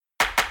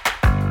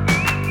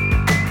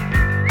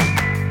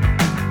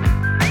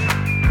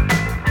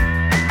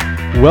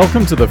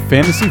Welcome to the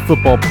Fantasy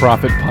Football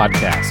Profit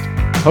Podcast,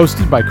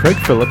 hosted by Craig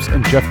Phillips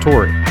and Jeff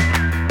Torrey.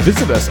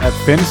 Visit us at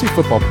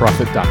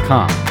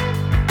fantasyfootballprofit.com.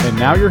 And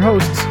now your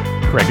hosts,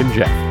 Craig and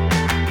Jeff.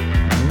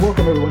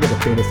 Welcome everyone to the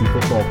Fantasy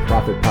Football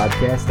Profit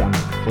Podcast. I'm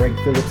Craig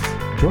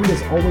Phillips, joined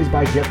as always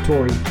by Jeff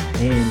Torrey,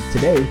 and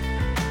today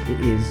it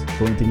is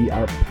going to be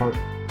our part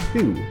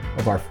 2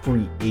 of our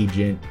free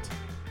agent,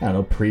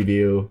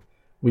 preview.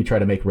 We try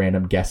to make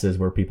random guesses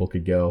where people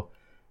could go.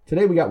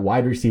 Today we got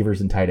wide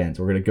receivers and tight ends.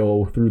 We're going to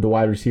go through the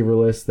wide receiver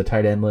list, the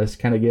tight end list,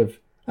 kind of give,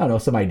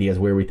 some ideas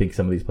where we think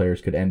some of these players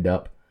could end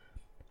up.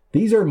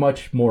 These are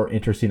much more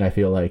interesting, I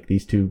feel like,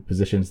 these two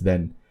positions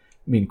than,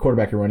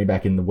 quarterback and running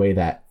back, in the way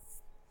that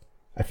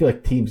I feel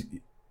like teams,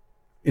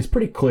 it's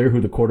pretty clear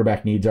who the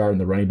quarterback needs are and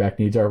the running back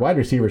needs are. Wide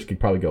receivers could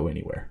probably go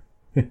anywhere.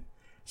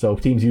 So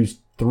teams use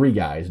 3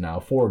 guys now,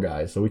 4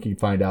 guys, so we can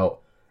find out.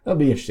 That'll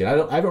be interesting.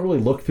 I haven't really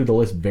looked through the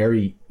list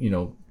very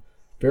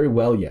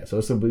well yet. So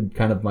this will be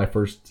kind of my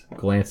first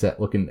glance at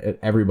looking at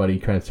everybody,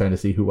 kind of trying to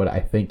see what I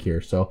think here.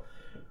 So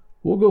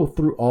we'll go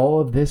through all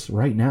of this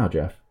right now,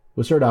 Jeff.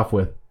 We'll start off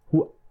with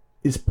who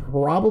is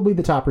probably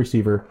the top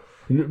receiver.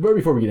 Right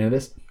before we get into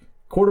this,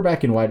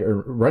 quarterback and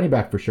running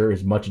back for sure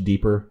is much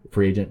deeper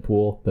free agent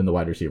pool than the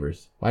wide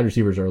receivers. Wide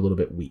receivers are a little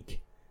bit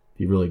weak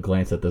if you really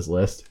glance at this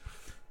list.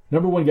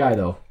 Number 1 guy,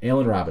 though,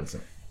 Allen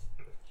Robinson.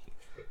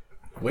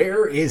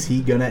 Where is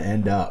he going to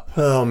end up?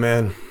 Oh,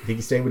 man. You think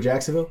he's staying with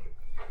Jacksonville?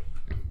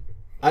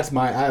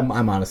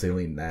 I'm honestly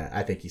leaning that.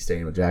 I think he's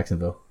staying with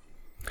Jacksonville.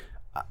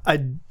 I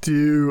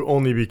do,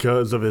 only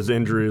because of his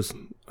injuries.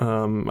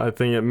 I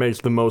think it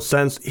makes the most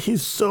sense.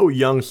 He's so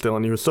young still,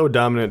 and he was so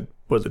dominant.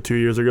 Was it 2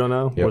 years ago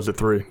now? Yep. Was it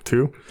 3?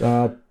 2?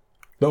 No,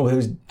 it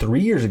was 3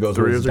 years ago.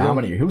 3 years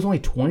ago? He was only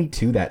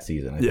 22 that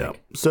season, I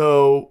think.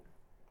 So,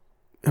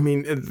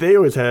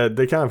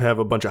 they kind of have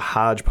a bunch of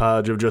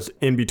hodgepodge of just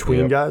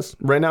in-between guys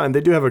right now, and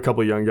they do have a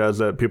couple of young guys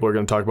that people are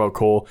going to talk about.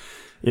 Cole,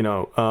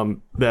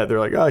 that they're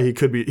like, he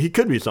could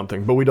be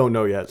something, but we don't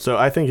know yet. So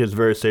I think it's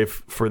very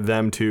safe for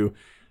them to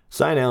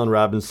sign Allen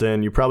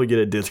Robinson. You probably get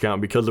a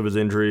discount because of his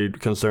injury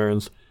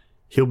concerns.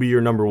 He'll be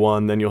your number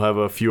 1. Then you'll have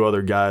a few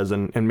other guys,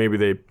 and maybe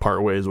they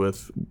part ways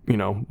with,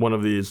 one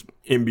of these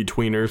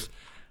in-betweeners.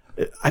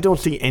 I don't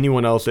see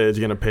anyone else that is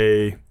going to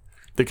pay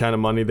the kind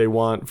of money they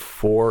want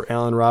for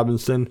Allen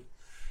Robinson.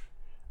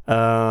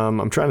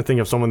 I'm trying to think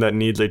of someone that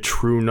needs a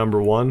true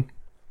number 1.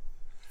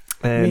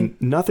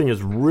 And nothing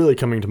is really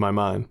coming to my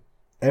mind.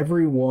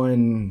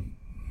 Everyone,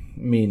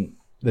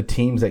 the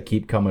teams that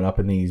keep coming up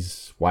in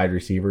these wide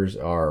receivers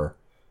are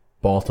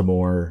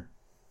Baltimore.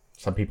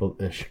 Some people,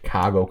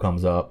 Chicago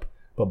comes up.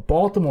 But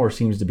Baltimore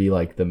seems to be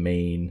like the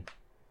main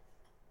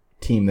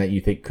team that you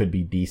think could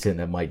be decent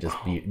that might just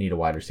need a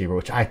wide receiver,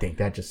 which I think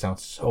that just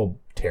sounds so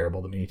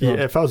terrible to me. Yeah,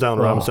 if I was Allen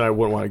Robinson, I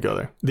wouldn't want to go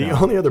there. The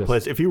only other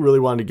place, if you really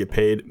wanted to get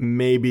paid,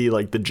 maybe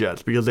like the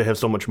Jets, because they have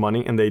so much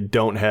money and they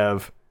don't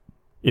have,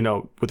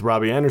 with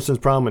Robbie Anderson's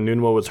problem, and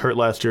Nunwa was hurt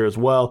last year as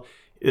well,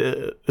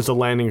 it's a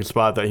landing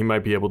spot that he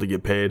might be able to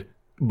get paid.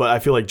 But I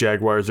feel like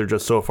Jaguars are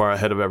just so far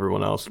ahead of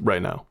everyone else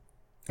right now.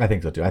 I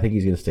think so too. I think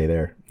he's going to stay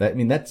there.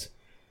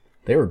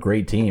 They were a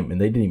great team, and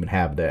they didn't even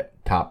have that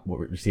top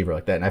receiver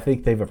like that. And I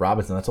think David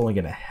Robinson, that's only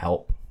going to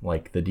help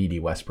like the D.D.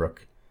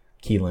 Westbrook,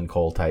 Keelan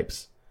Cole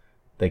types.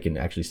 They can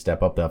actually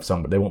step up. They'll have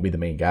some, but they won't be the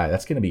main guy.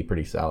 That's going to be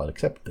pretty solid,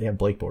 except they have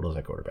Blake Bortles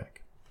at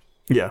quarterback.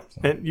 Yeah,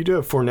 and you do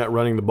have Fournette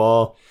running the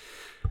ball.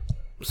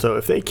 So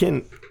if they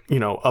can,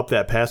 up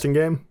that passing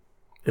game,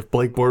 if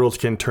Blake Bortles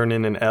can turn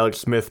in an Alex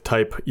Smith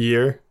type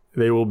year,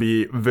 they will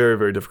be very,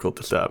 very difficult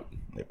to stop.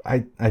 I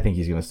think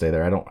he's going to stay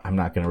there. I'm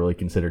not going to really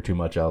consider too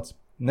much else.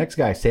 Next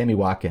guy, Sammy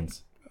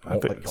Watkins. I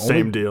think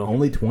same deal.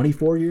 Only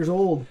 24 years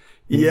old.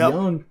 He's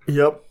young.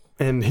 Yep.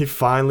 And he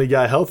finally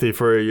got healthy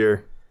for a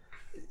year.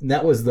 And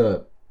that was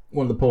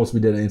one of the posts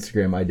we did on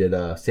Instagram. I did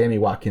Sammy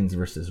Watkins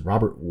versus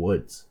Robert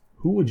Woods.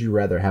 Who would you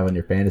rather have on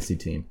your fantasy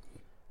team?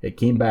 It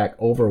came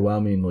back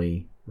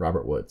overwhelmingly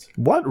Robert Woods.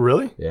 What,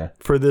 really? Yeah.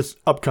 For this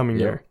upcoming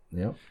year.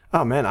 Yep.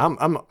 Oh man,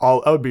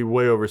 I would be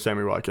way over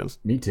Sammy Watkins.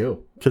 Me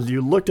too. Because you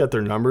looked at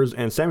their numbers,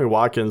 and Sammy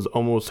Watkins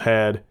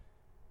had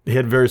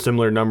very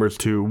similar numbers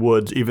to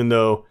Woods, even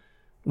though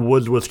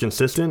Woods was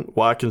consistent.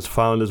 Watkins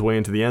found his way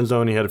into the end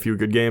zone. He had a few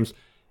good games.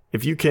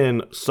 If you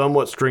can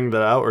somewhat string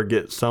that out or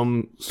get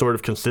some sort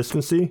of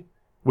consistency,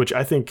 which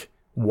I think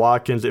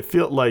Watkins, it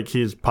felt like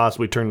he's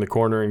possibly turned the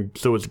corner, and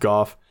so is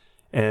Goff,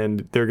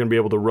 and they're going to be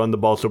able to run the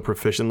ball so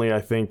proficiently.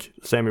 I think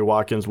Sammy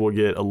Watkins will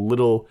get a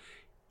little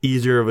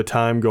easier of a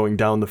time going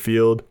down the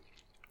field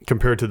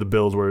compared to the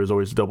Bills, where he was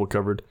always double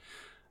covered.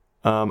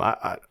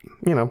 I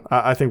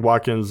think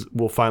Watkins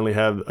will finally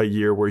have a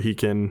year where he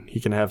can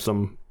have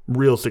some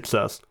real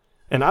success.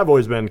 And I've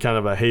always been kind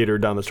of a hater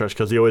down the stretch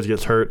because he always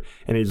gets hurt,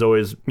 and he's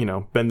always,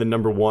 been the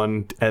number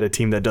 1 at a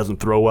team that doesn't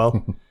throw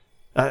well.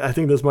 I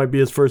think this might be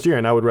his first year,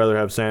 and I would rather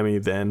have Sammy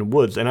than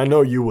Woods. And I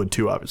know you would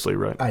too, obviously,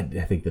 right? I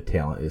think the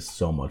talent is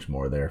so much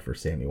more there for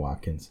Sammy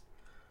Watkins.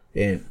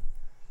 And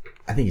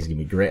I think he's going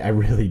to be great. I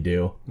really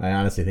do. I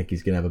honestly think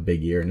he's going to have a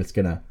big year, and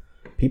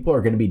people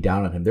are going to be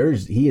down on him.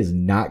 He is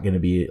not going to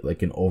be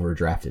like an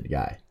overdrafted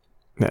guy.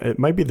 It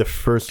might be the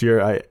first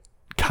year I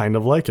kind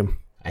of like him.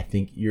 I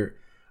think you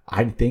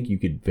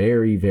could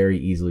very, very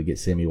easily get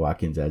Sammy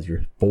Watkins as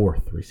your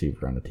fourth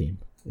receiver on the team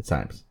at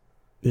times.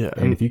 Yeah.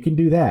 And if you can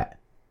do that,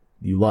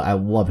 I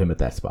love him at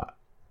that spot.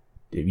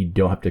 If you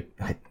don't have to,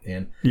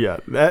 yeah,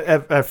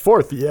 at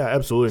fourth, yeah,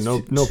 absolutely,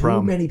 no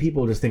problem. Too many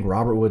people just think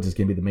Robert Woods is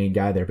going to be the main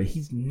guy there, but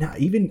he's not. I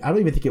don't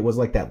even think it was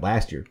like that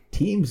last year.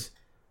 Teams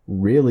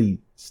really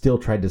still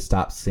tried to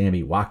stop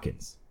Sammy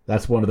Watkins.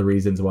 That's one of the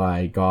reasons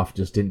why Goff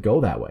just didn't go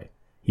that way.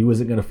 He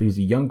wasn't going to. He's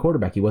a young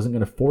quarterback. He wasn't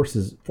going to force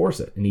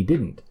it, and he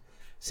didn't.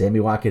 Sammy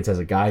Watkins has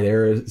a guy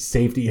there,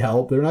 safety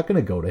help. They're not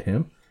going to go to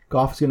him.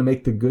 Goff's going to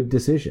make the good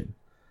decision,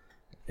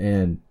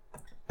 and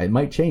it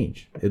might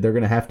change. They're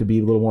going to have to be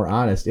a little more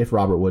honest if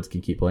Robert Woods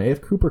can keep playing.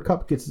 If Cooper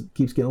Kupp keeps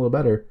getting a little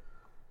better,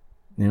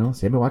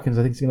 Sammy Watkins,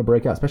 I think, is going to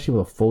break out, especially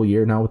with a full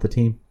year now with the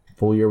team.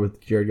 Full year with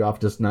Jared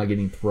Goff just not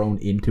getting thrown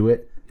into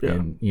it. Yeah.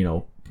 And,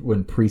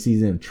 when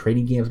preseason and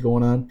training camps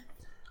going on,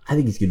 I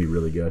think he's going to be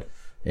really good.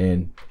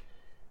 And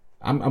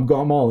I'm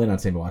all in on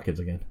Sammy Watkins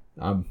again.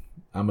 I'm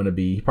going to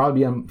be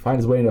probably find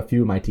his way into a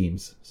few of my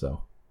teams.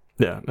 So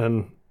yeah,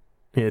 and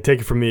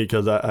take it from me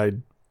because I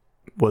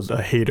was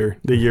a hater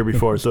the year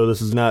before, so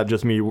this is not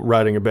just me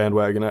riding a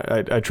bandwagon.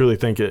 I truly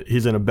think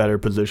he's in a better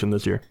position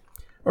this year.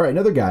 All right,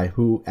 another guy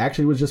who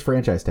actually was just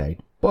franchise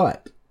tagged,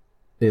 but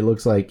it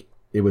looks like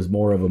it was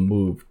more of a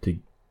move to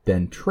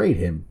then trade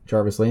him,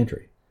 Jarvis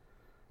Landry.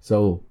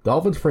 So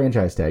Dolphins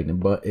franchise tagged him,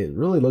 but it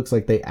really looks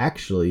like they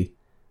actually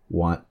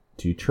want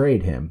to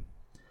trade him.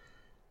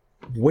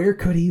 Where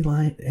could he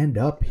end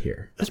up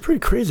here? That's pretty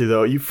crazy,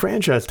 though. You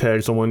franchise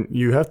tag someone,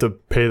 you have to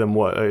pay them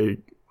what,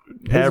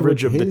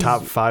 average of the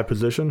top 5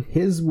 position?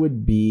 His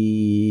would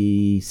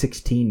be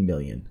 $16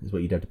 million is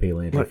what you'd have to pay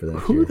Landry for that.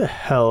 Who the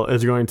hell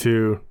is going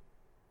to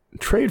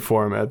trade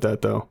for him at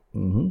that, though?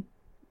 Mm-hmm.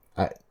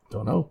 I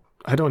don't know.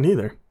 I don't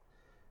either.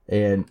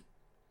 And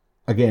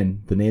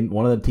again,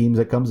 one of the teams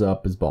that comes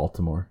up is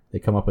Baltimore. They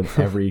come up with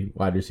every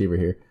wide receiver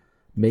here.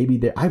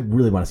 I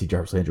really want to see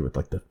Jarvis Landry with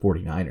the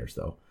 49ers,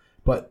 though.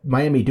 But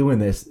Miami doing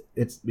this,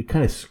 it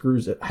kind of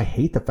screws it. I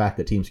hate the fact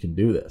that teams can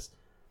do this.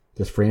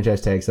 Just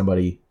franchise tag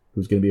somebody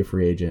who's going to be a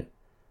free agent,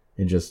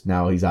 and just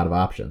now he's out of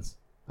options.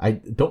 I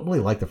don't really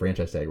like the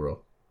franchise tag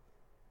rule.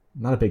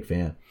 I'm not a big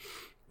fan.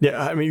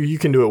 Yeah, I mean, you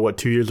can do it,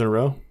 2 years in a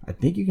row? I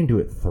think you can do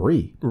it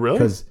 3. Really?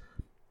 Because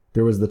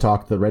there was the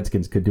talk the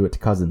Redskins could do it to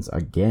Cousins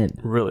again.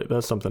 Really?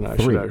 That's something I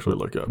should actually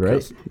look up.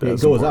 Right?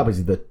 It goes up,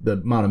 obviously, the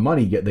amount of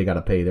money they got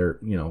to pay. They're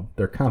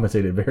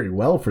compensated very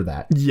well for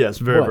that. Yes,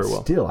 very well.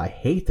 But still, I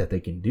hate that they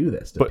can do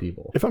this to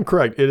people. If I'm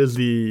correct, it is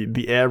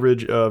the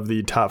average of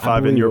the top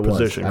 5 in your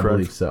position, correct? I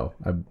believe so.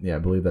 I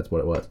believe that's what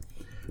it was.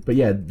 But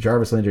yeah,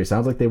 Jarvis Landry,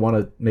 sounds like they want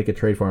to make a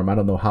trade for him. I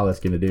don't know how that's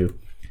going to do.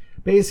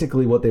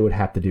 Basically, what they would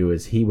have to do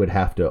is he would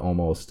have to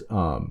almost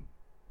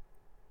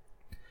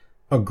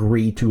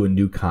agree to a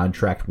new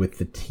contract with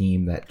the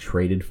team that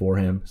traded for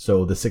him.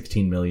 So the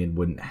 $16 million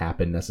wouldn't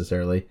happen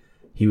necessarily.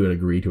 He would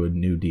agree to a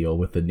new deal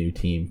with the new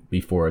team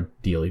before a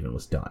deal even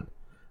was done.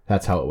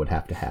 That's how it would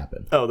have to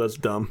happen. Oh, that's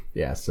dumb.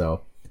 Yeah,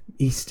 so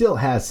he still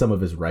has some of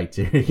his rights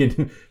here.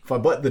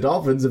 But the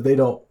Dolphins, if they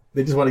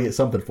just want to get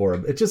something for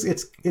him.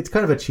 It's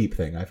kind of a cheap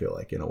thing, I feel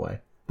like, in a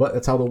way. But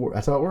that's how it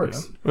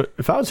works. Yeah.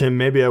 If I was him,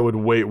 maybe I would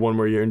wait one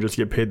more year and just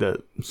get paid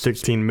that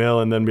 $16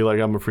 million and then be like,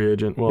 I'm a free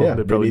agent. Well,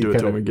 they'd probably do it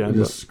to him again.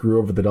 Just screw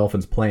over the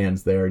Dolphins'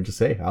 plans there and just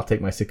say, I'll take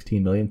my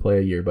 $16 million, play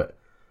a year. But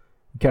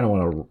you kind of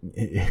want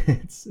to.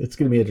 It's going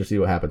to be interesting to see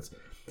what happens.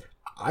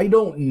 I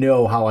don't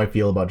know how I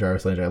feel about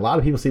Jarvis Landry. A lot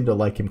of people seem to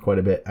like him quite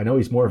a bit. I know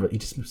he's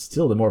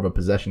still more of a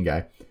possession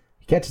guy.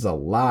 He catches a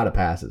lot of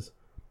passes.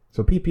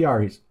 So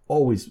PPR, he's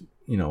always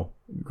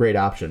great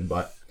option,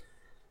 but.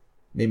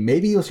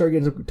 Maybe he'll start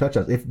getting some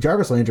touchdowns. If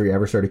Jarvis Landry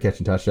ever started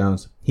catching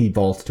touchdowns, he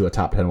vaults to a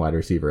top 10 wide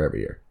receiver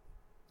every year.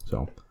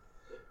 So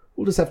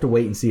we'll just have to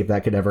wait and see if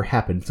that could ever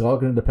happen. It's all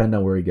going to depend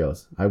on where he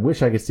goes. I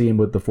wish I could see him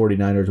with the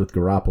 49ers with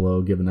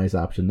Garoppolo, give a nice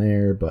option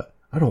there, but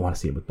I don't want to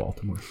see him with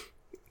Baltimore.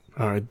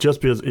 All right, just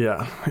because,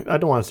 I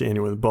don't want to see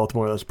anyone with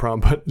Baltimore. That's a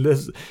problem. But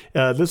this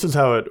is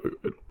how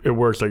it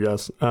works, I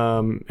guess.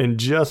 And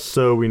just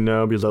so we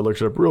know, because I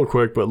looked it up real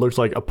quick, but it looks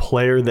like a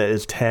player that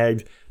is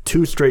tagged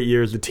 2 straight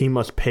years, the team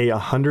must pay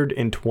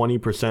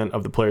 120%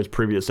 of the player's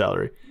previous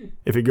salary.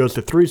 If it goes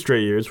to 3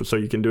 straight years, so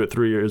you can do it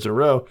 3 years in a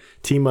row,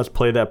 team must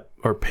pay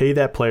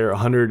that player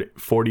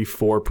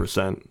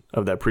 144%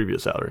 of that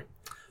previous salary.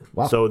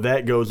 Wow. So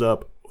that goes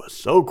up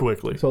so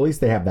quickly. So at least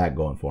they have that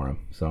going for him.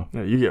 So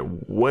yeah, you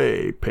get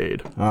way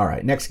paid. All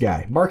right, next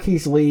guy,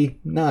 Marquise Lee.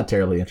 Not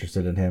terribly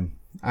interested in him.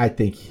 I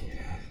think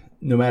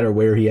no matter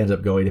where he ends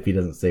up going, if he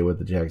doesn't stay with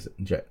the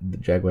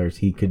Jaguars,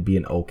 he could be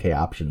an okay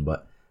option,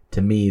 but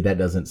to me, that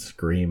doesn't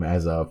scream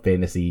as a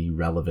fantasy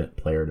relevant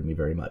player to me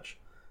very much,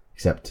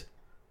 except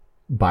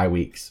bye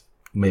weeks.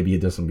 Maybe he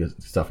does some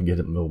good stuff and get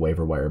him a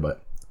waiver wire,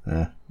 but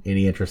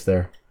any interest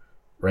there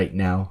right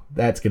now?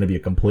 That's going to be a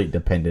complete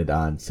dependent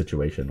on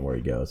situation where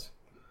he goes.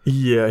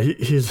 Yeah,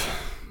 he's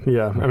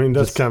Yeah, I mean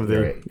that's Just- kind of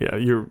the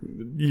right.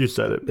 you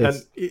said it.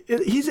 It's-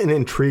 And he's an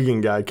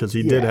intriguing guy because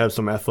he did Yeah. have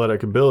some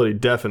athletic ability,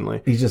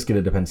 definitely. He's just going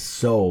to depend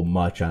so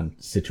much on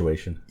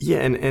situation. Yeah,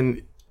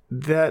 and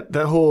that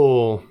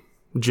whole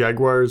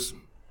Jaguars,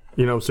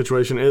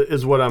 situation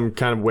is what I'm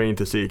kind of waiting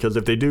to see, because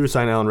if they do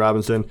sign Allen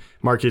Robinson,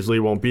 Marquise Lee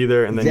won't be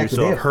there, and then Exactly.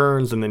 you still have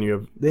Hearns, and then you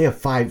have They have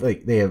five.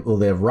 They have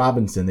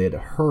Robinson. They had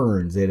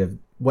Hearns. They have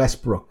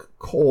Westbrook,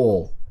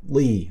 Cole,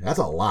 Lee. That's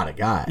a lot of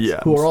guys. Yeah.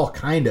 Who are all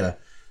kind of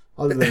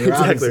other than Exactly,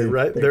 Robinson,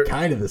 right? They're They're-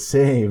 kind of the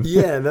same.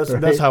 yeah, and that's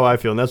Right? that's how I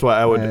feel, and that's why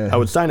I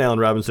would sign Allen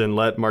Robinson,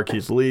 let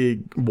Marquise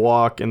Lee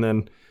walk, and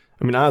then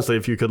honestly,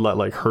 if you could let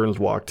like Hearns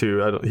walk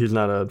too, he's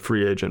not a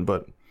free agent,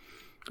 but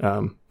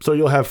so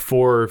you'll have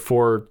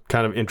four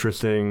kind of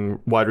interesting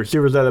wide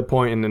receivers at that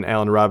point, and then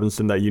Allen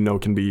Robinson that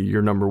can be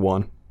your number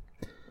one.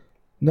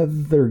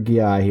 Another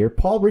guy here,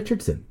 Paul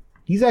Richardson.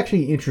 He's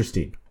actually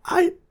interesting.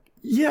 I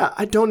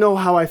don't know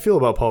how I feel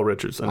about Paul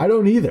Richardson. I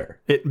don't either.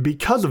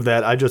 Because of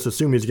that, I just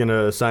assume he's going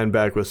to sign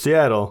back with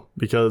Seattle,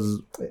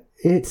 because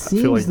It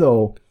seems like-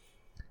 though,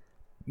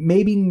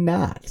 maybe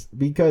not,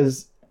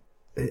 because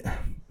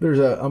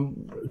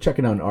I'm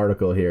checking out an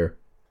article here.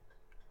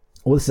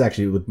 Well, this is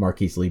actually with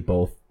Marquise Lee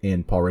both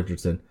and Paul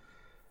Richardson.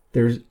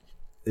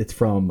 It's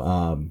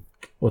from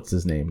what's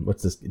his name?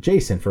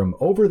 Jason from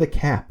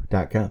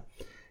overthecap.com.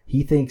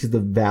 He thinks the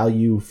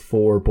value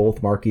for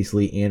both Marquise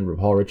Lee and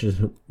Paul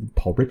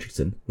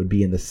Richardson would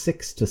be in the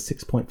 $6 to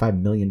 $6.5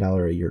 million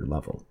a year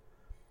level.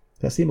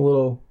 Does that seem a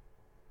little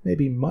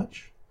maybe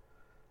much?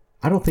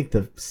 I don't think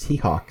the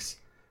Seahawks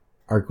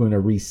are going to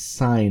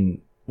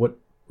re-sign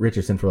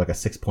Richardson for like a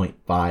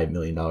 $6.5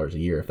 million a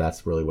year if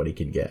that's really what he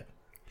can get.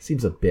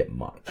 Seems a bit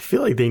much. I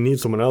feel like they need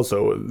someone else,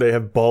 though. They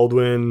have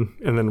Baldwin,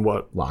 and then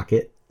what?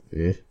 Lockett?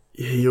 Eh.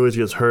 He always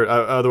gets hurt.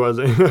 Otherwise,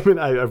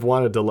 I've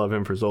wanted to love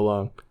him for so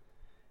long.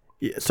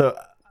 Yeah, so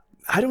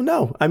I don't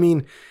know. I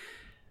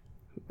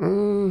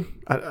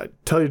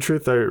tell you the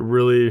truth,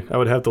 I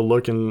would have to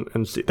look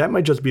and see. That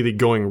might just be the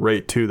going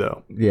rate too,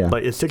 though. Yeah.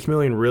 Like, is $6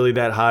 million really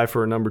that high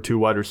for a number 2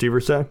 wide receiver?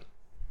 Say,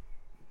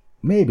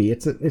 Maybe.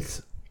 It's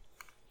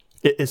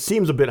it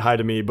seems a bit high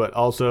to me, but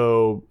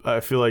also I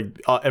feel like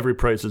every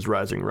price is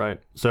rising, right?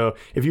 So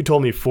if you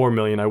told me $4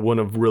 million, I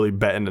wouldn't have really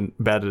batted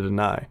an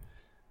eye.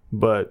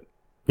 But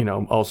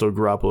also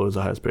Garoppolo is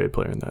the highest paid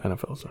player in the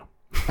NFL, so.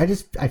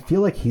 I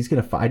feel like he's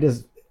gonna find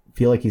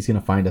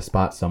a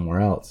spot somewhere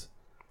else,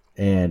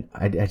 and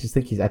I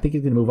think he's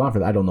gonna move on for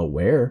that. I don't know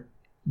where,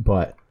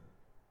 but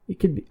it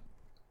could be.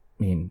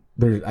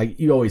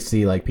 You always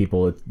see like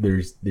people.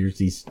 There's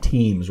these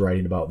teams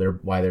writing about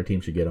why their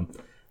team should get him.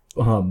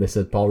 They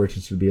said Paul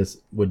Richardson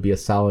would be a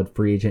solid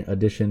free agent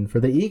addition for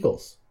the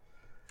Eagles.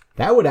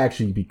 That would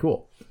actually be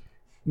cool.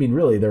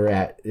 Really,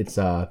 it's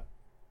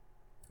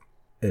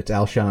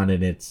Alshon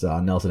and it's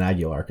Nelson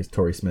Aguilar, because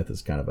Torrey Smith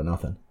is kind of a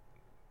nothing.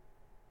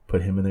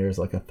 Put him in there as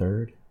like a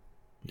third.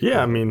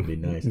 Yeah, That'd be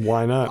nice.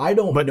 why not? I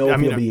don't know if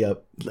he'll be a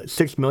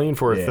 $6 million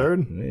for a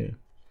third. Yeah.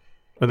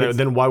 And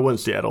then why wouldn't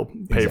Seattle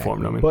pay for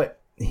him? But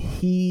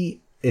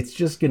it's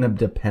just going to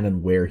depend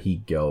on where he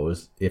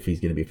goes, if he's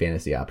going to be a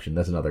fantasy option.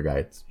 That's another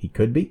guy he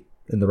could be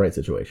in the right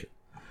situation.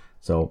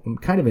 So I'm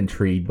kind of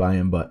intrigued by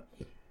him, but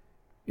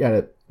got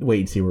to wait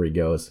and see where he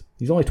goes.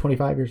 He's only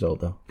 25 years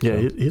old, though.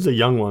 Yeah, So. he's a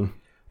young one.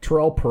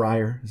 Terrell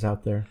Pryor is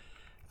out there.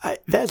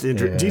 That's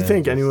interesting. Do you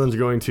think anyone's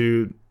going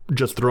to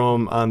just throw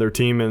him on their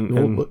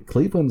team? Well,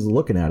 Cleveland's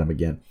looking at him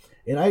again.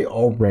 And I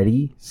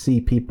already see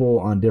people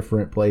on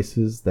different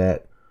places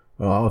that,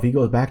 if he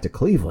goes back to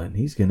Cleveland,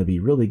 he's going to be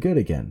really good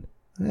again.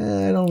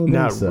 I don't think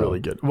not so. really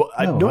good. Well,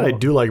 what I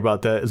do like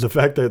about that is the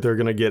fact that they're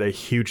going to get a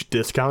huge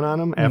discount on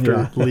him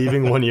after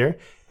leaving 1 year,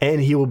 and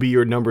he will be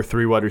your number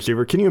 3 wide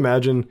receiver. Can you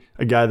imagine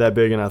a guy that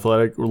big and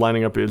athletic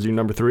lining up as your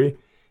number 3?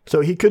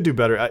 So he could do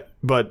better.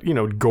 But,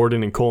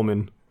 Gordon and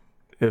Coleman,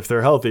 if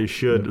they're healthy,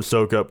 should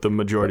soak up the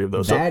majority of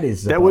those.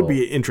 That would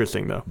be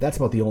interesting, though. That's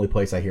about the only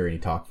place I hear any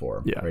talk for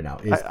him right now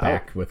is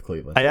back with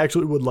Cleveland. I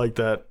actually would like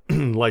that.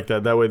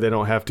 That way they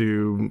don't have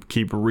to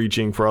keep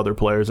reaching for other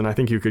players, and I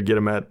think you could get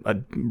him at a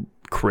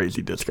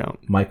crazy discount.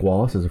 Mike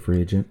Wallace is a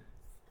free agent.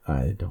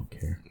 I don't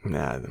care.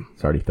 Nah.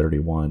 It's already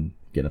 31.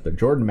 Getting up there.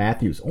 Jordan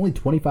Matthews, only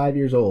 25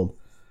 years old.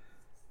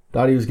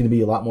 Thought he was going to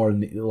be a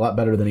lot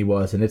better than he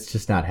was, and it's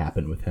just not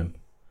happened with him.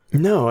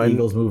 No,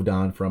 Eagles moved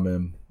on from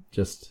him.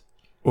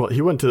 Well,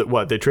 he went to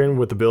they trained him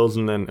with the Bills,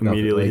 and then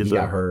immediately he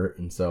got hurt,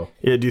 and so.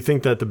 Yeah, do you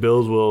think that the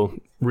Bills will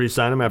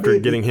re-sign him after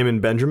getting him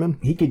and Benjamin?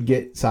 He could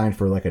get signed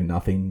for like a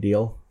nothing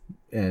deal,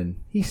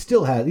 and he's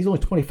only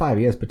 25.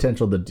 He has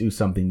potential to do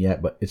something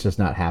yet, but it's just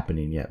not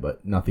happening yet.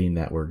 But nothing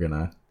that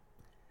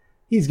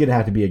he's gonna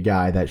have to be a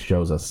guy that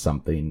shows us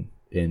something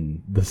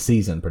in the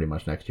season, pretty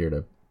much next year,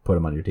 to put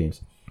him on your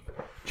teams.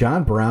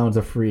 John Brown's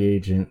a free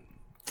agent.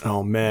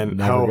 Oh man,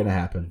 never gonna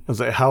happen. I was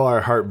like, how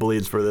our heart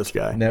bleeds for this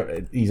guy.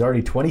 He's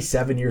already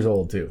 27 years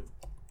old too.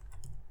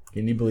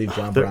 Can you believe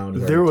John Brown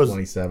is already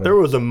 27? There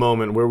was a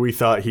moment where we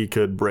thought he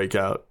could break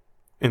out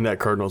in that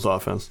Cardinals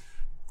offense.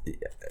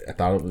 I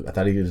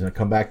thought he was gonna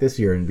come back this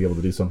year and be able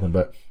to do something,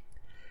 but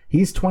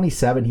he's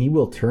 27. He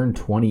will turn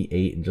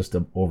 28 in just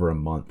over a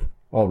month.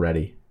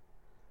 already.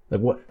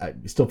 Like what? I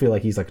still feel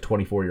like he's like a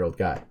 24-year-old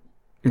guy.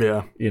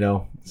 Yeah.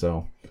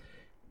 So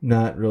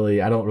not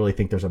really. I don't really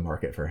think there's a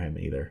market for him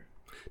either.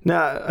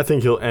 Nah, I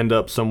think he'll end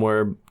up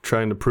somewhere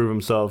trying to prove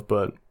himself,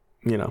 but,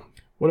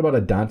 What about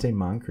a Dante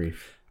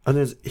Moncrief?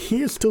 And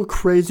he is still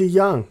crazy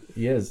young.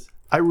 He is.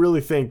 I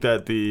really think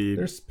that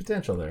there's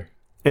potential there.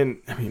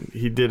 And, I mean,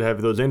 he did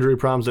have those injury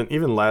problems, and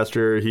even last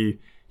year, he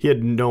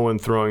had no one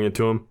throwing it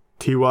to him.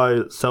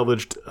 T.Y.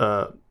 salvaged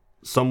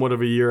somewhat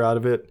of a year out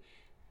of it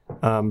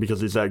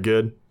because he's that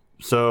good.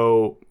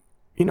 So,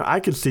 I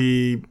could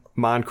see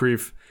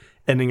Moncrief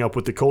ending up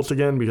with the Colts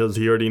again because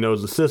he already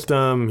knows the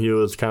system. He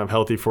was kind of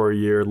healthy for a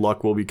year.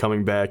 Luck will be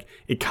coming back.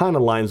 It kind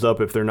of lines up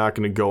if they're not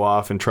going to go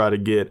off and try to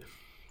get,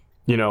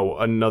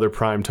 another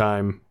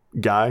primetime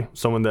guy,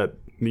 someone that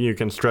you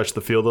can stretch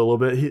the field a little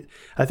bit.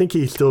 I think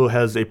he still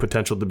has a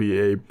potential to be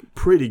a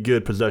pretty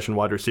good possession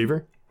wide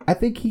receiver. I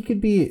think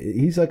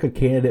he's like a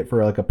candidate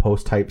for like a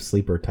post-type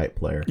sleeper type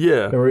player.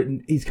 Yeah.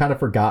 He's kind of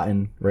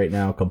forgotten right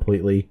now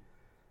completely.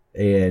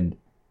 And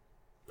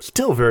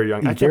still very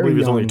young. I can't believe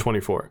he's only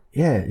 24.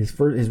 Yeah, his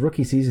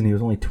rookie season, he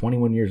was only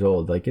 21 years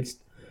old. Like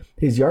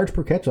his yards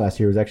per catch last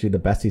year was actually the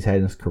best he's had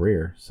in his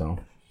career. So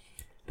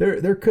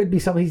there could be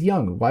something. He's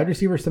young. Wide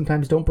receivers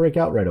sometimes don't break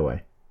out right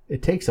away.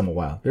 It takes them a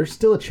while. There's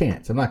still a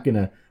chance.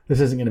 This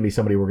isn't gonna be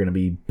somebody we're gonna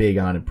be big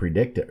on and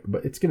predict it,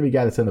 but it's gonna be a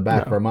guy that's in the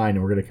back of our mind,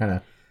 and we're gonna kind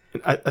of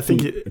I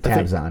think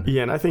on.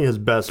 Yeah, and I think his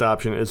best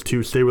option is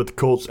to stay with the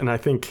Colts, and I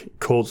think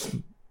Colts,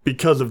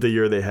 because of the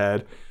year they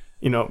had,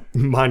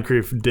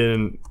 Moncrief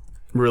didn't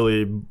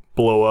really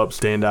blow up,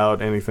 stand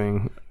out,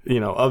 anything,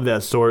 of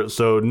that sort.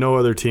 So no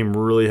other team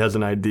really has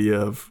an idea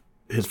of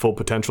his full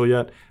potential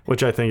yet,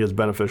 which I think is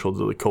beneficial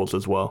to the Colts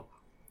as well.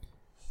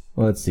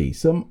 Well, let's see.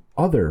 Some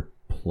other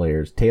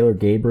players. Taylor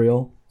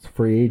Gabriel,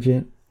 free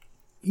agent.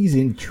 He's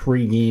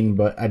intriguing,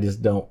 but I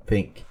just don't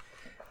think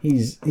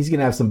he's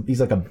gonna have some.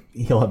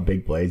 He'll have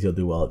big plays. He'll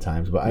do well at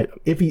times, but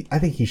I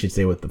think he should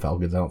stay with the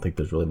Falcons. I don't think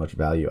there's really much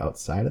value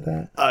outside of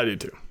that. I do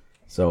too.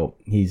 So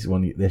he's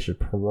one they should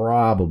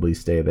probably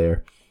stay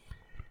there.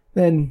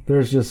 Then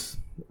there's just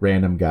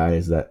random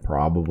guys that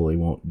probably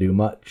won't do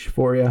much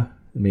for you. I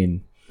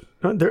mean,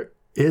 there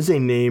is a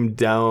name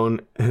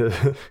down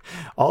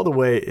all the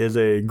way is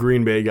a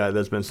Green Bay guy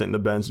that's been sitting the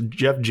bench,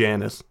 Jeff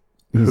Janis,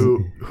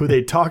 who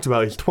they talked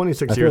about. He's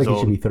 26 years old.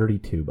 He should be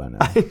 32 by now.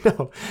 I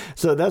know.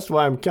 So that's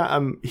why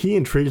he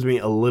intrigues me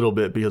a little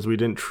bit because we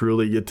didn't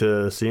truly get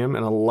to see him,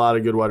 and a lot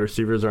of good wide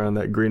receivers are on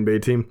that Green Bay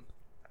team.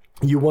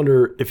 You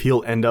wonder if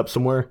he'll end up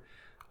somewhere.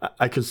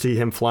 I could see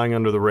him flying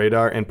under the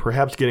radar and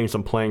perhaps getting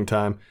some playing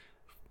time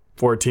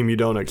for a team you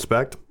don't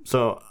expect.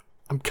 So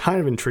I'm kind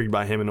of intrigued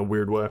by him in a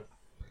weird way.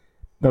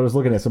 I was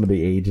looking at some of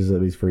the ages of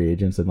these free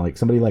agents, and like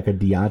somebody like a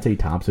Deontay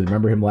Thompson.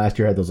 Remember him last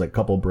year? Had those like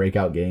couple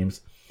breakout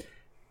games.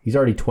 He's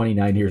already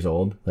 29 years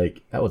old.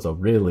 Like that was a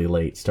really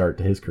late start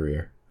to his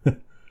career.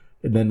 And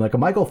then like a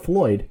Michael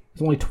Floyd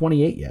is only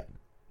 28 yet.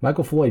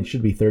 Michael Floyd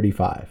should be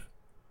 35.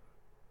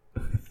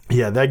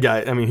 Yeah, that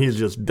guy. I mean, he's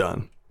just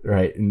done.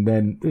 Right, and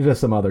then there's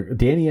just some other.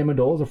 Danny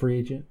Amendola is a free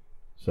agent,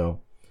 so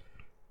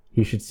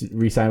he should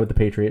re-sign with the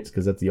Patriots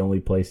because that's the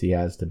only place he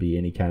has to be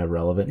any kind of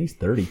relevant. He's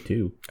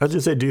 32. I was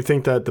just say, do you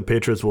think that the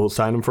Patriots will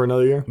sign him for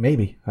another year?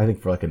 Maybe. I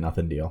think for like a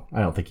nothing deal. I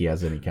don't think he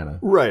has any kind of.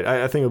 Right.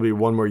 I think it'll be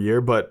one more year,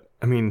 but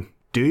I mean,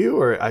 do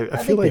you? Or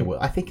I feel like they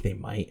will. I think they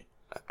might.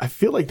 I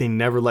feel like they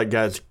never let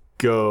guys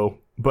go,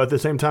 but at the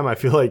same time, I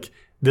feel like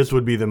this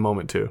would be the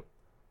moment too.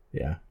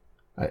 Yeah,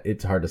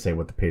 it's hard to say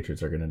what the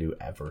Patriots are going to do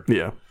ever.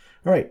 Yeah.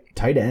 All right,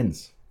 tight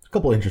ends. A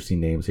couple interesting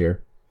names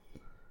here.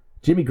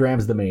 Jimmy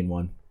Graham's the main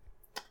one.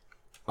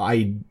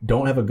 I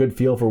don't have a good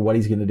feel for what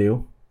he's going to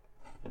do.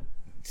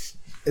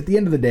 At the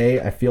end of the day,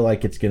 I feel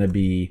like it's going to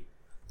be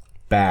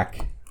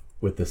back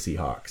with the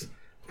Seahawks.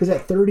 Because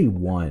at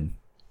 31,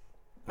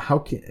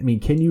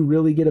 can you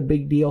really get a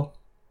big deal?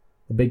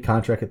 A big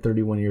contract at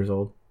 31 years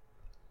old?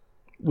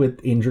 With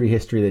injury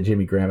history that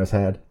Jimmy Graham has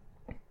had?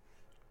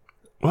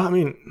 Well, I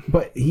mean,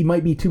 but he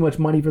might be too much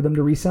money for them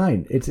to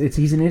re-sign.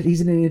 He's in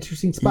an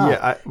interesting spot.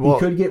 Yeah, he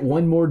could get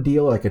one more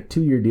deal, like a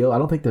 2-year deal. I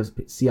don't think the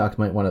Seahawks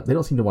might want to. They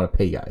don't seem to want to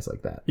pay guys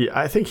like that. Yeah,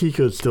 I think he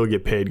could still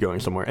get paid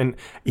going somewhere. And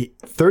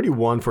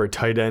 31 for a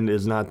tight end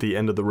is not the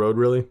end of the road,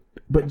 really.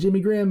 But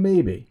Jimmy Graham,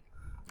 maybe.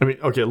 I mean,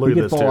 okay, look at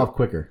this. He can fall off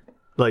quicker.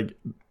 Like,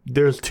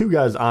 there's two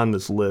guys on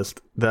this list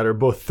that are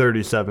both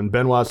 37: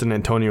 Ben Watson and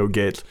Antonio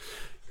Gates.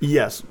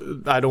 Yes,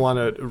 I don't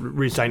want to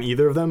re-sign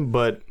either of them,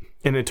 but.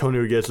 And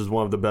Antonio Gates is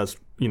one of the best,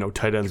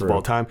 tight ends of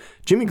all time.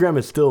 Jimmy Graham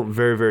is still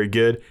very, very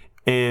good.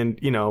 And,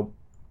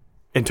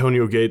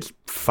 Antonio Gates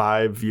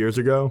 5 years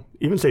ago,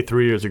 even say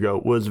 3 years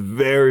ago, was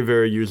very,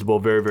 very usable,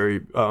 very, very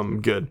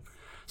good.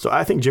 So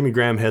I think Jimmy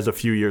Graham has a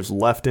few years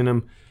left in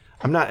him.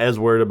 I'm not as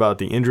worried about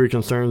the injury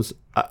concerns.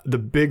 The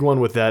big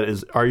one with that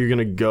is, are you going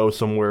to go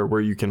somewhere where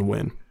you can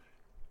win?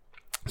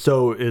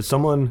 So is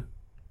someone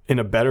in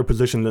a better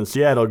position than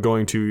Seattle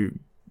going to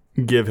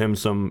give him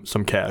some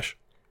cash?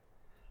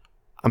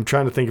 I'm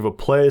trying to think of a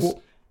place.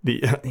 Well,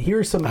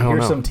 here's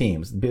some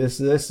teams. This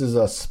is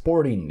a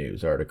Sporting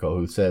News article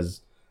who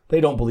says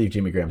They don't believe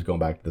Jimmy Graham's going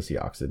back to the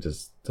Seahawks. It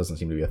just doesn't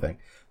seem to be a thing.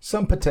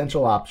 Some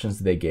potential options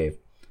they gave.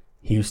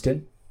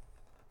 Houston.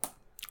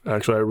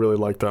 Actually, I really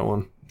like that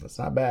one. That's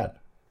not bad.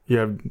 You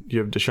have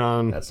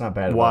Deshaun That's not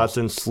bad.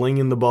 Watson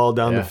slinging the ball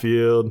down the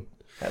field.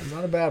 That's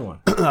not a bad one.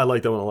 I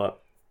like that one a lot.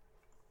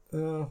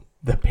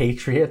 The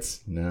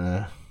Patriots?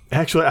 Nah.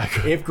 Actually,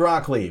 If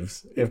Gronk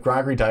leaves, if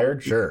Gronk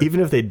retired, sure. even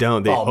if they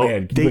don't,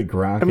 man,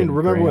 Gronk. I mean, and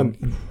remember Graham.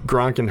 when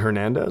Gronk and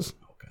Hernandez?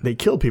 They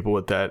killed people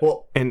with that.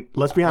 Well, and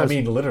let's be honest. I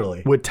mean,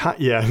 literally. With time,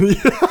 yeah.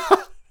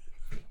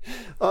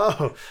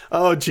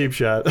 oh, cheap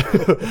shot.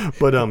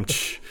 But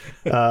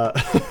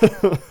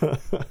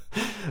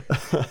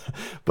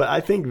but I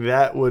think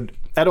that would.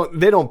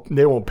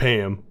 They won't pay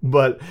him.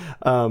 But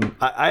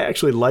I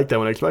actually like that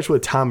one, especially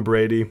with Tom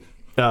Brady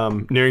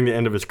nearing the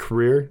end of his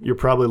career. You're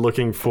probably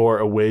looking for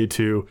a way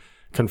to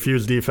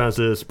confuse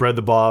defenses, spread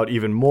the ball out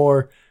even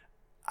more.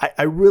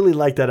 I really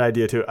like that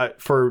idea too.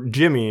 For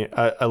Jimmy,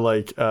 I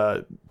like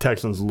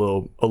Texans a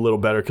little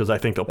better because I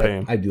think they'll pay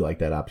him. I do like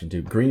that option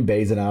too. Green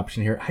Bay's an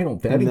option here. I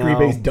think Green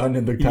Bay's done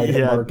in the tight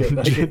end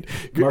market.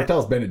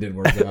 Martellus Bennett didn't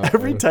work out.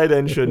 Every tight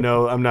end should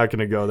know I'm not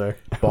going to go there.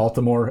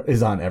 Baltimore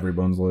is on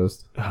everyone's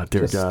list. Oh,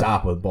 dear Just God.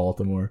 stop with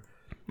Baltimore.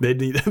 They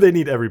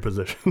need every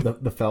position.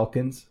 The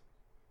Falcons.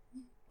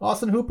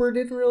 Austin Hooper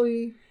didn't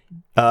really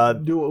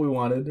do what we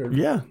wanted.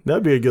 Yeah,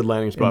 that'd be a good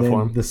landing spot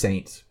for him. The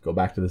Saints. Go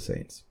back to the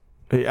Saints.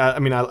 I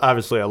mean,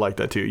 obviously, I like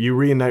that too. You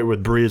reunite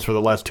with Breeze for the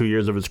last 2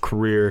 years of his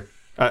career.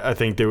 I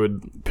think they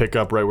would pick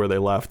up right where they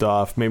left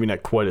off. Maybe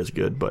not quite as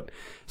good, but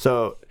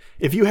so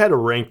if you had to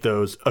rank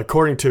those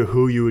according to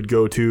who you would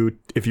go to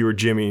if you were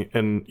Jimmy,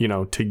 and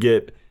to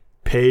get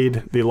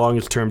paid the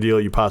longest term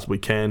deal you possibly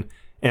can,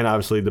 and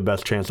obviously the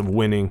best chance of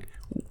winning,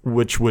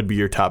 which would be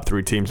your top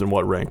 3 teams and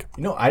what rank?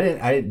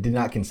 I did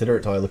not consider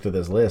it until I looked at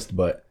this list,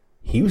 but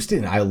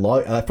Houston, I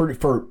love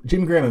for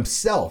Jimmy Graham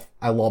himself.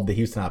 I love the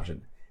Houston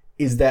option.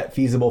 Is that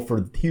feasible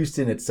for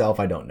Houston itself?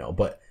 I don't know.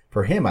 But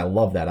for him, I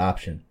love that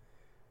option.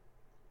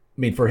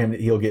 I mean, for him,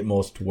 he'll get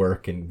most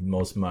work and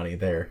most money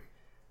there.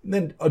 And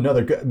then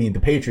the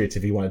Patriots,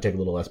 if you want to take a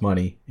little less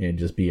money and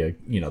just be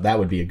that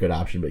would be a good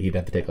option, but he'd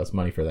have to take less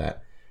money for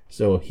that.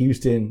 So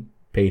Houston,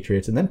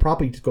 Patriots, and then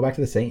probably just go back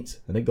to the Saints.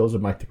 I think those are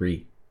my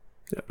 3.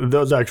 Yeah,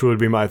 those actually would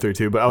be my 3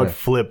 too, but I would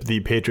flip the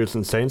Patriots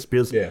and Saints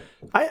because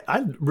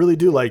I really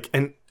do like,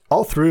 and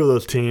all 3 of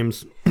those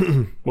teams,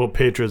 well,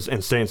 Patriots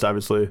and Saints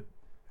obviously,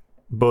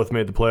 both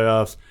made the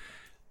playoffs.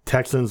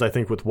 Texans, I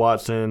think, with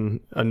Watson,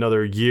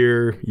 another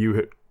year.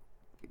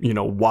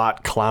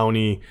 Watt,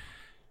 Clowney.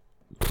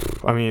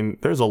 I mean,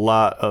 there's a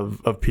lot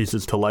of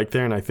pieces to like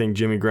there, and I think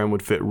Jimmy Graham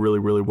would fit really,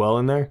 really well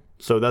in there.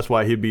 So that's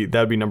why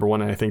that'd be number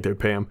 1, and I think they'd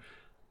pay him.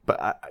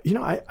 But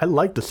I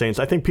like the Saints.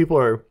 I think people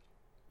are,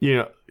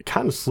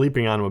 kind of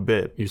sleeping on him a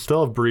bit. You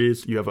still have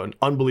Breeze. You have an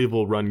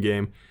unbelievable run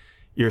game.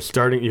 You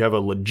have a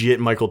legit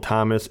Michael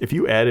Thomas. If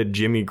you added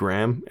Jimmy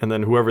Graham and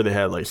then whoever they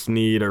had, like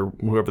Snead or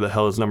whoever the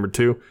hell is number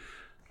 2,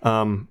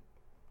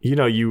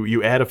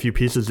 you add a few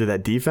pieces to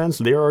that defense,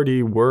 they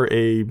already were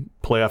a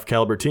playoff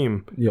caliber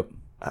team. Yep.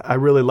 I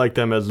really like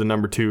them as the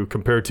number 2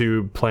 compared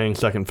to playing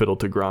second fiddle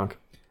to Gronk.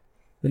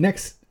 The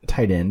next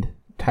tight end,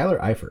 Tyler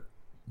Eifert.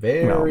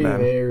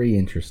 Very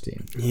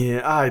interesting.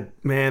 Yeah, I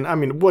mean,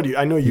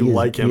 I know you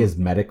like him. He is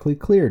medically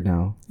cleared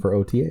now for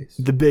OTAs.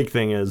 The big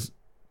thing is,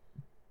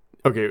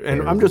 okay,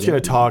 and I'm just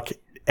going to talk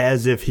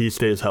as if he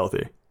stays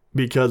healthy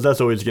because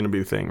that's always going to be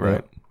the thing,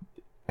 right?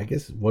 I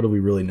guess, what do we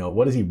really know?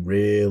 What has he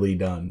really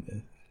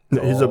done?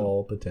 He's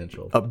all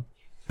potential. A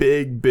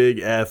big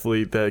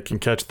athlete that can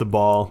catch the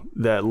ball,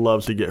 that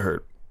loves to get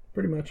hurt.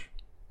 Pretty much.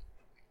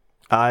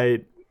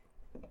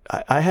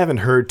 I haven't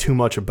heard too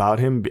much about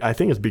him. I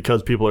think it's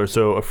because people are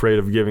so afraid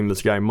of giving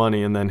this guy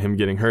money and then him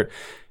getting hurt.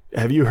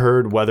 Have you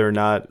heard whether or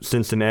not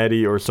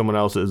Cincinnati or someone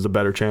else is a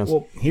better chance?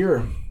 Well,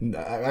 here,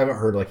 I haven't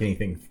heard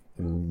anything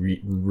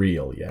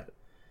real yet.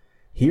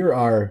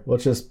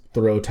 Let's just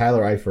throw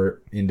Tyler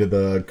Eifert into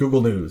the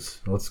Google News.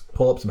 Let's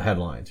pull up some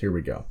headlines. Here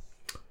we go.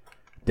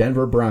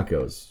 Denver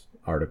Broncos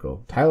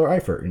article. Tyler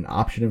Eifert, an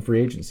option in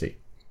free agency.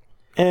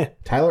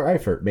 Tyler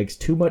Eifert makes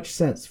too much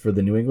sense for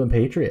the New England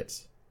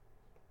Patriots.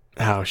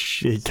 Oh,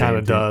 he kind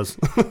of does.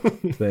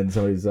 Then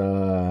somebody's,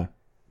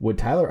 would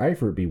Tyler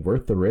Eifert be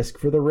worth the risk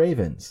for the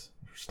Ravens?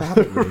 Stop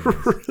it,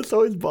 Ravens. It's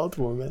always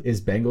Baltimore, man.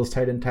 Is Bengals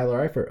tight end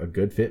Tyler Eifert a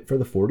good fit for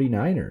the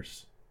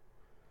 49ers?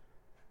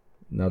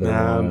 Another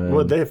one.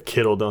 Well, they have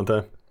Kittle, don't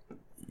they?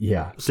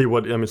 Yeah. See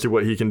what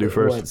he can do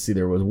first. Let's see.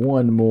 There was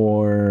one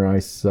more I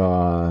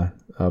saw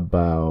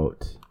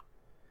about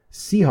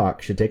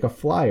Seahawks should take a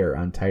flyer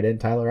on tight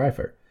end Tyler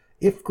Eifert.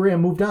 If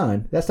Graham moved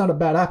on, that's not a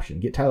bad option.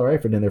 Get Tyler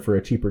Eifert in there for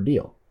a cheaper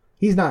deal.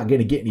 He's not going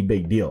to get any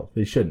big deal.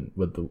 They shouldn't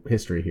with the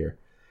history here.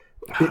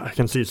 I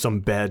can see some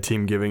bad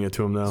team giving it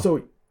to him, though.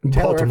 So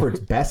Tyler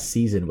Eifert's best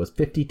season was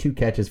 52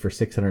 catches for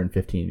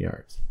 615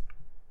 yards.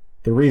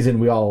 The reason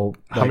we all...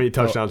 How many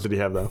touchdowns did he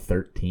have, though?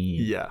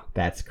 13. Yeah.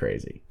 That's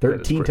crazy.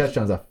 13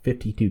 touchdowns off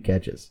 52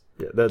 catches.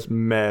 Yeah, that's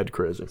mad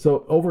crazy.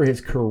 So over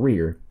his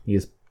career, he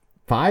has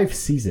 5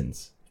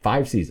 seasons.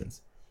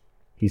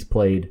 He's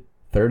played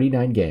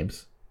 39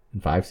 games, in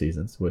 5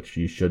 seasons, which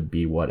you should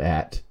be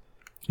at?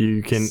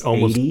 You can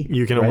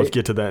 80, almost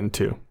get to that in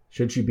 2.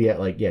 Should you be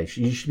at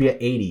you should be at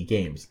 80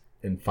 games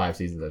in 5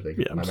 seasons, I think.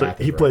 Yeah, so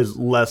he plays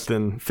less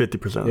than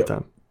 50% of the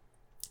time.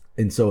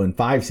 And so in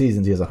 5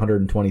 seasons, he has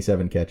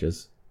 127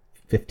 catches,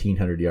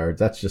 1,500 yards.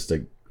 That's just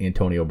a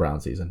Antonio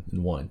Brown season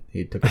in 1.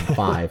 He took him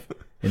 5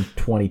 and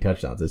 20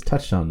 touchdowns. His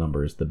touchdown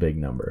number is the big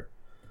number.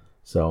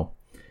 So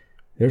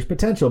there's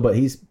potential, but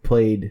he's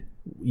played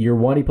year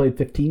 1, he played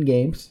 15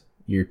 games.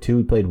 Year 2,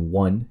 he played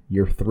 1.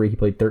 Year 3, he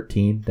played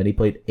 13. Then he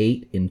played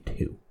 8 and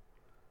 2.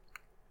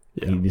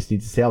 Yeah. He just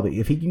needs to sell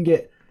if he can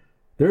get.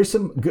 There's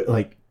some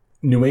good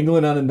New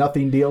England on a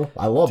nothing deal.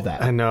 I love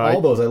that. I know. I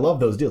love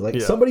those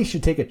deals. Somebody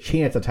should take a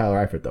chance on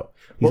Tyler Eifert, though.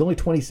 He's only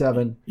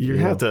 27. You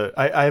have to.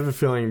 I have a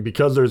feeling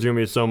because there's going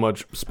to be so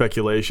much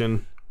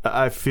speculation,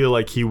 I feel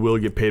like he will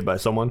get paid by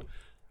someone.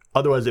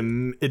 Otherwise,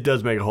 it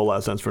does make a whole lot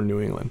of sense for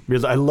New England.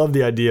 Because I love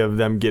the idea of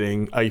them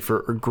getting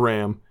Eifert or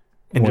Graham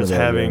and just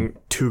having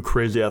 2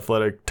 crazy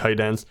athletic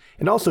tight ends.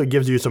 And also it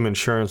gives you some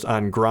insurance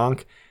on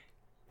Gronk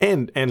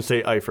and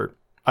say Eifert.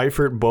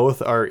 Eifert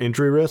both are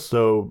injury risks,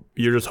 so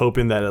you're just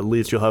hoping that at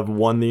least you'll have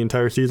one the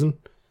entire season.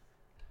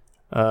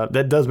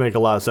 That does make a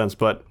lot of sense,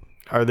 but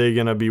are they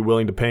going to be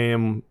willing to pay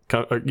him,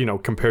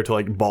 compared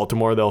to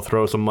Baltimore? They'll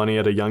throw some money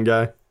at a young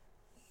guy.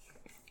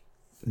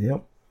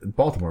 Yep.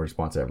 Baltimore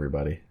responds to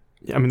everybody.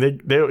 Yeah, I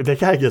mean, they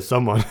got to get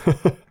someone.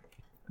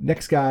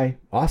 Next guy,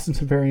 Austin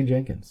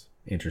Seferian-Jenkins.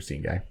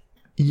 Interesting guy.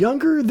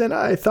 Younger than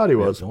I thought he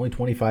was. Only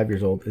 25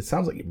 years old. It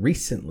sounds like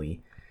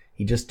recently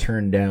he just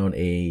turned down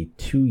a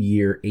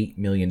 2-year, $8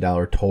 million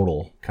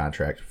total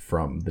contract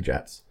from the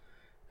Jets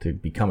to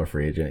become a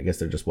free agent. I guess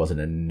there just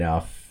wasn't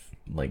enough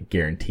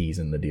guarantees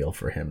in the deal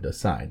for him to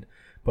sign.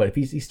 But if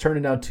he's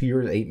turning down 2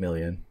 years, $8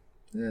 million,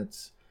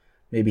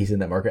 maybe he's in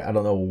that market. I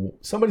don't know.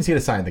 Somebody's going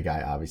to sign the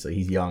guy. Obviously,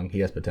 he's young. He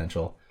has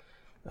potential.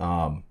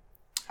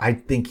 I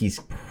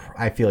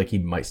feel like he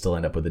might still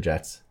end up with the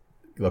Jets.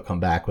 They'll come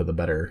back with a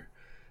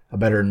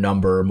better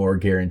number, more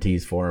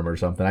guarantees for him or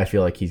something. I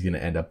feel like he's going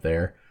to end up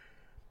there.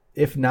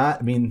 If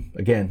not, I mean,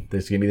 again,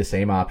 there's going to be the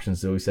same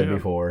options that we said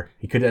before.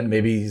 He could end,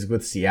 maybe he's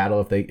with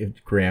Seattle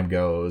if Graham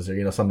goes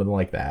or something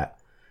like that.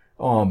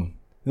 The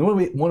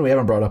one we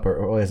haven't brought up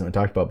or hasn't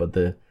talked about,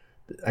 but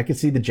I could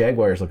see the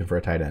Jaguars looking for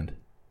a tight end.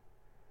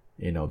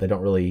 They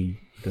don't really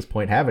at this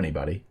point have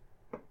anybody.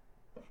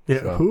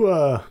 Yeah,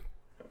 so.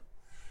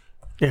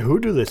 Who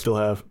do they still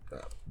have?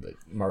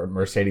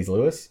 Mercedes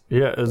Lewis.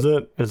 Yeah,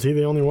 is he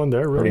the only one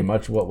there? Really? Pretty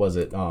much. What was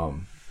it?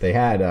 They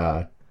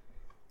had.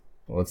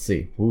 Let's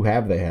see. Who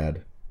have they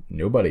had?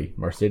 Nobody.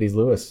 Mercedes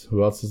Lewis.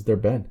 Who else has there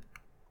been?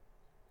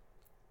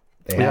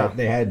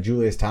 They had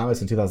Julius Thomas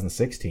in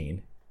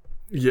 2016.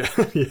 Yeah.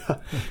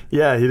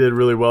 He did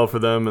really well for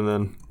them, and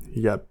then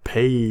he got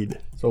paid.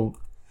 So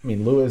I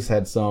mean, Lewis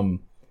had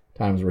some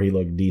times where he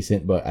looked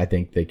decent, but I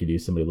think they could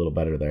use somebody a little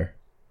better there.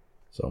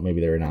 So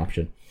maybe they're an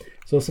option.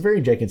 So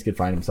Seferian-Jenkins could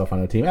find himself on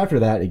a team. After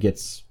that, it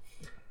gets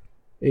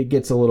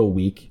a little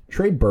weak.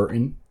 Trey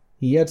Burton,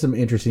 he had some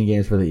interesting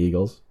games for the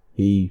Eagles.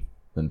 He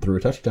then threw a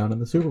touchdown in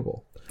the Super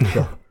Bowl.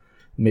 So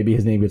maybe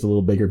his name gets a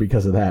little bigger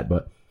because of that.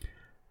 But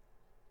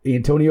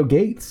Antonio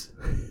Gates,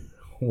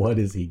 what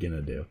is he going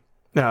to do?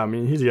 No, I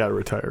mean, he's got to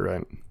retire,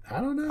 right? I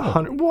don't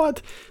know.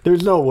 What?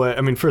 There's no way.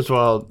 I mean, first of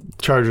all,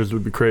 Chargers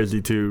would be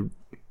crazy to,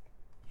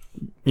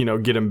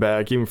 get him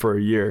back even for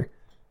a year.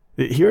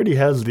 He already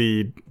has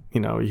the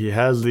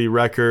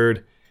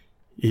record.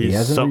 He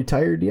hasn't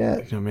retired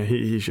yet. I mean,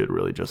 he should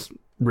really just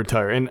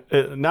retire. And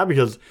not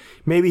because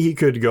maybe he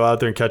could go out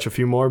there and catch a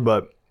few more,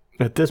 but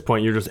at this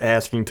point, you're just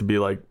asking to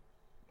be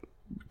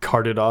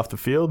carted off the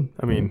field.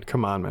 I mean,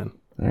 come on, man.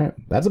 All right.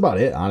 That's about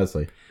it,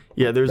 honestly.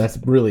 Yeah, that's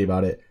really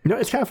about it.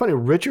 It's kind of funny.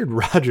 Richard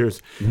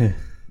Rodgers,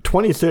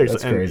 26,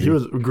 and crazy. He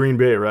was Green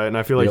Bay, right? And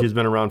I feel like he's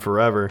been around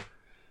forever.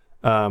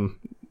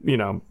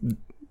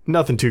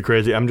 Nothing too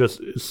crazy. I'm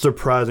just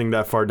surprising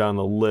that far down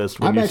the list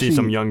when you see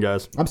some young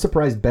guys. I'm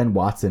surprised Ben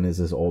Watson is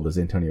as old as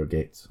Antonio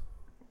Gates.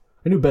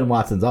 I knew Ben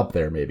Watson's up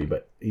there maybe,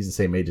 but he's the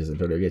same age as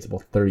Antonio Gates,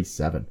 about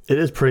 37. It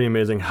is pretty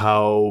amazing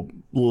how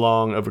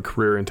long of a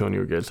career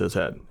Antonio Gates has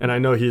had. And I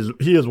know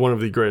he is one of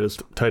the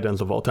greatest tight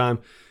ends of all time.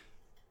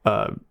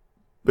 But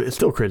it's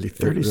still crazy.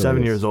 37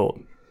 really years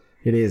old.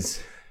 It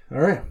is. All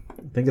right.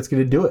 I think that's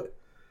going to do it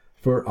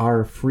for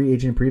our free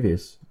agent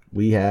previews.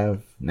 We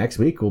have next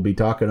week, we'll be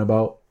talking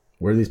about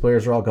where these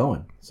players are all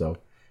going. So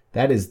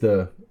that is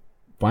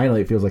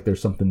finally it feels like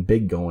there's something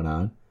big going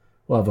on.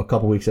 We'll have a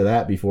couple weeks of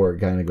that before it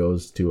kind of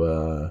goes to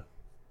a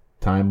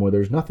time where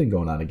there's nothing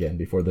going on again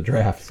before the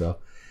draft. So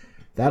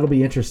that'll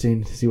be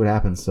interesting to see what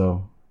happens.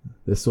 So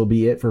this will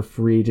be it for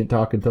free agent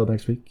talk until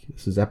next week.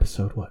 This is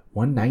episode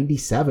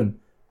 197,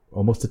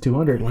 almost to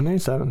 200.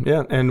 197,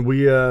 yeah. And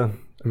we, the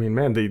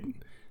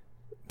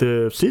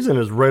season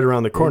is right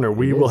around the corner.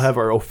 We will have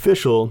our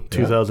official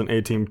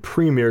 2018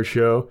 premiere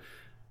show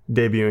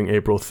debuting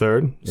April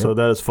 3rd. Yep. So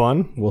that is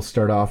fun. We'll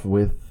start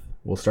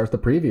the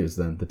previews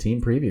then, the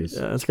team previews.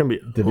 Yeah, it's going to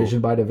be division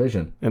by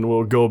division. And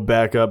we'll go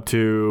back up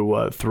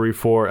to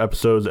 3-4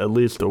 episodes at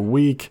least a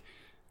week.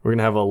 We're going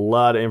to have a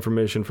lot of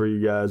information for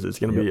you guys. It's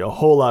going to be a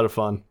whole lot of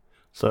fun.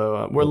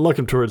 So we're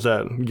looking towards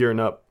that, gearing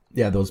up.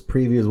 Yeah, those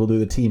previews, we'll do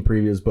the team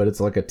previews, but it's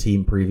like a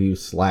team preview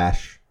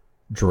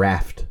 /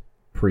 draft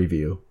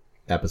preview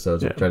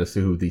episodes. We'll try to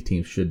see who the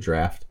team should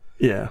draft.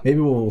 Yeah. Maybe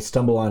we'll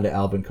stumble onto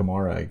Alvin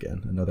Kamara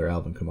again, another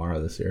Alvin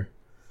Kamara this year,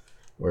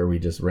 where we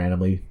just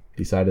randomly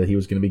decided he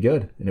was going to be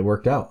good, and it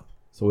worked out.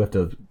 So we have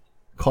to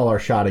call our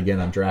shot again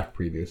on draft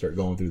preview, start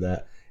going through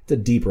that. It's a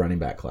deep running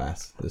back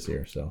class this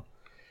year, so.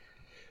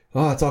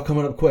 Oh, it's all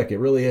coming up quick. It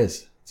really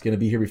is. It's going to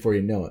be here before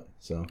you know it.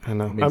 So I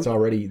know. It's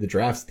already, the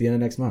draft's at the end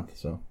of next month,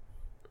 so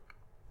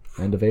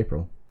end of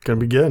April. Going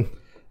to be good.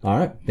 All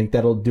right. I think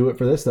that'll do it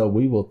for this, though.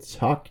 We will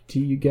talk to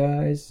you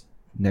guys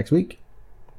next week.